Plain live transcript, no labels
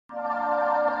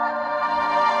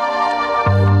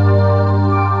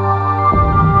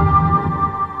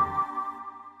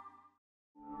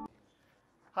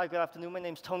Hi, good afternoon. My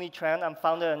name is Tony Tran. I'm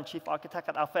founder and chief architect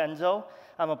at Alfa Enzo.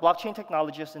 I'm a blockchain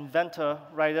technologist, inventor,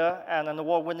 writer, and an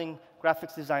award-winning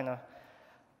graphics designer.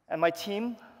 And my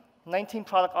team, 19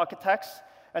 product architects,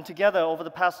 and together over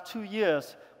the past 2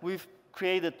 years, we've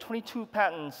created 22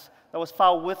 patents that was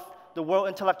filed with the world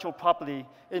intellectual property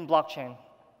in blockchain.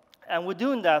 And we're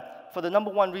doing that for the number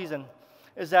one reason,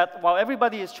 is that while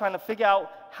everybody is trying to figure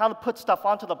out how to put stuff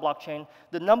onto the blockchain,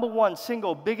 the number one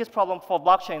single biggest problem for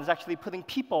blockchain is actually putting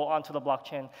people onto the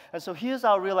blockchain. And so here's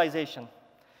our realization.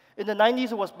 In the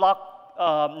 90s, it was block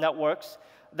networks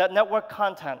that network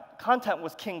content. Content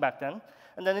was king back then.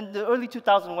 And then in the early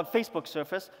 2000s, when Facebook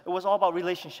surfaced, it was all about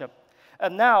relationship.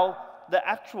 And now, the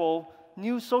actual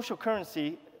new social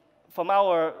currency, from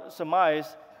our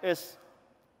surmise, is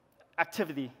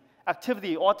activity.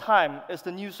 Activity or time is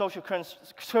the new social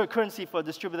currency for a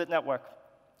distributed network.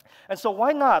 And so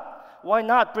why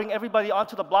not bring everybody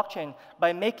onto the blockchain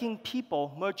by making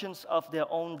people merchants of their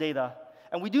own data?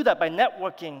 And we do that by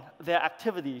networking their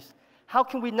activities. How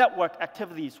can we network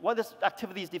activities? What is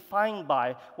activities defined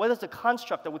by? What is the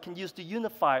construct that we can use to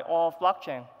unify all of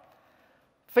blockchain?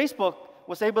 Facebook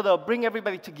was able to bring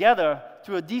everybody together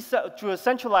through a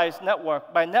centralized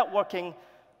network by networking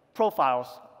profiles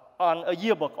on a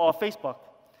yearbook or Facebook.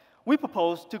 We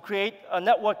propose to create a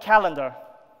network calendar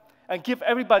and give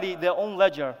everybody their own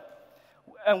ledger.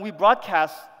 And we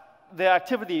broadcast their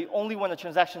activity only when the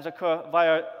transactions occur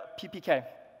via PPK.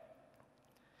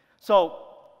 So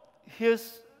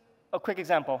here's a quick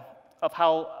example of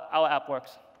how our app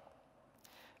works.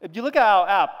 If you look at our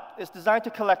app, it's designed to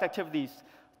collect activities.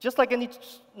 Just like any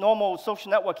normal social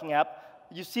networking app,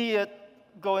 you see it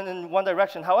going in one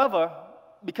direction. However,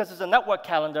 because it's a network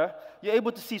calendar, you're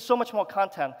able to see so much more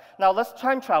content. Now let's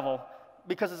time travel.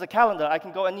 Because it's a calendar, I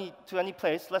can go to any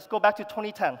place. Let's go back to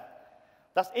 2010.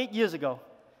 That's 8 years ago.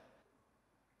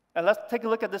 And let's take a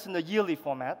look at this in the yearly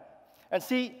format. And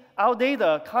see, our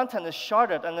data content is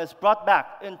sharded and is brought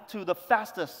back into the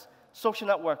fastest social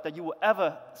network that you will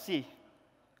ever see.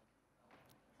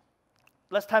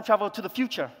 Let's time travel to the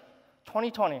future,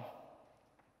 2020.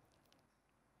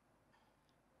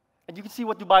 And you can see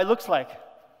what Dubai looks like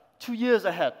 2 years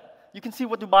ahead. You can see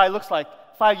what Dubai looks like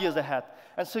 5 years ahead.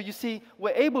 And so you see,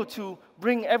 we're able to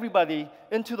bring everybody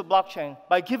into the blockchain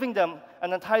by giving them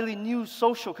an entirely new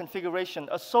social configuration,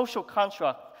 a social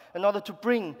construct, in order to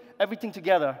bring everything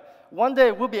together. One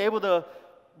day, we'll be able to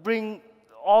bring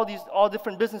all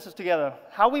different businesses together.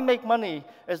 How we make money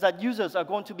is that users are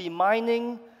going to be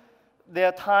mining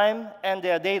their time and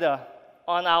their data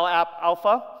on our app,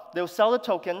 Alpha. They'll sell the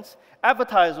tokens.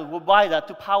 Advertisers will buy that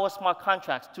to power smart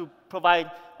contracts to provide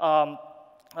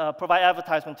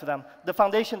advertisement to them. The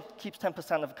foundation keeps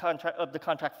 10% of the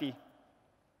contract fee.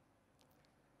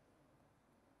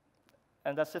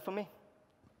 And that's it for me.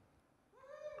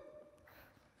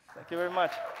 Thank you very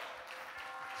much.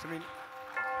 So, I mean,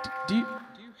 do you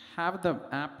have the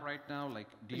app right now? Like,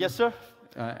 yes, sir.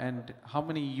 And how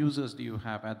many users do you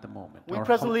have at the moment? We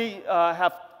presently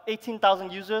have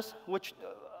 18,000 users, which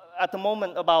at the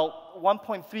moment about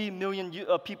 1.3 million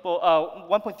people,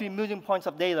 1.3 million points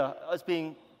of data is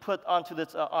being put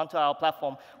onto our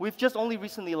platform. We've just only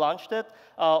recently launched it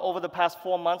over the past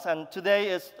 4 months, and today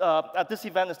is at this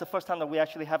event is the first time that we're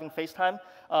actually having FaceTime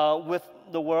with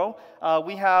the world.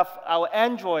 We have our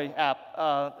Android app.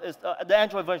 The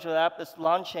Android version of the app is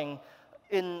launching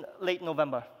in late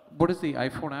November. What is the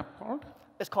iPhone app called?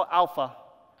 It's called Alpha.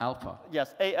 Alpha.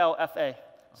 Yes, A-L-F-A.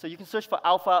 So you can search for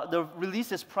Alpha. The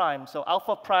release is Prime. So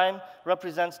Alpha Prime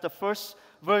represents the first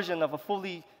version of a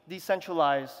fully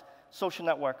decentralized social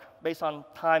network based on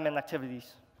time and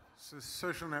activities. So the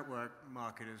social network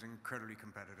market is incredibly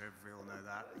competitive. We all know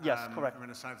that. Yes, correct. I mean,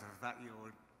 aside from that,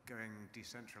 you're going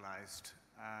decentralized.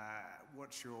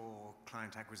 What's your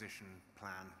client acquisition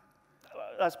plan?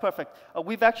 That's perfect.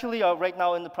 We've actually right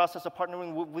now in the process of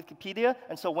partnering with Wikipedia,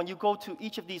 and so when you go to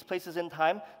each of these places in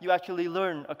time, you actually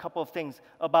learn a couple of things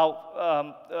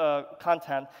about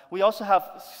content. We also have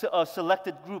a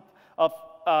selected group of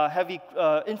heavy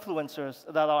influencers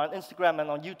that are on Instagram and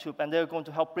on YouTube, and they're going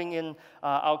to help bring in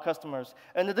our customers.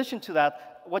 In addition to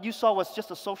that, what you saw was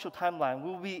just a social timeline.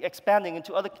 We'll be expanding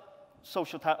into other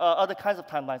kinds of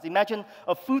timelines. Imagine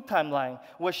a food timeline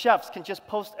where chefs can just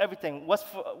post everything.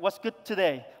 What's good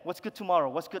today? What's good tomorrow?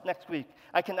 What's good next week?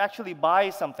 I can actually buy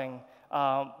something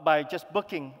by just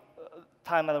booking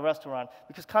time at a restaurant,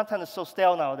 because content is so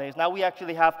stale nowadays. Now we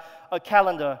actually have a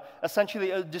calendar,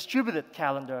 essentially a distributed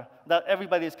calendar that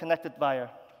everybody is connected via.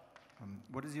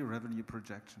 What is your revenue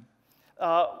projection?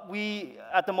 We,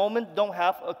 at the moment, don't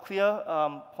have a clear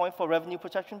point for revenue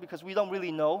projection because we don't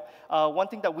really know. One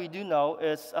thing that we do know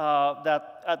is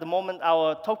that at the moment,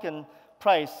 our token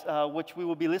price, which we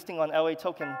will be listing on LA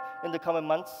Token in the coming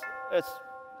months, is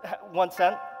 1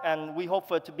 cent, and we hope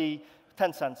for it to be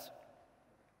 10 cents.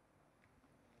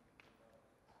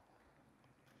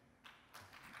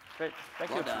 Great,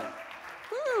 thank you. Well done.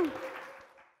 Woo!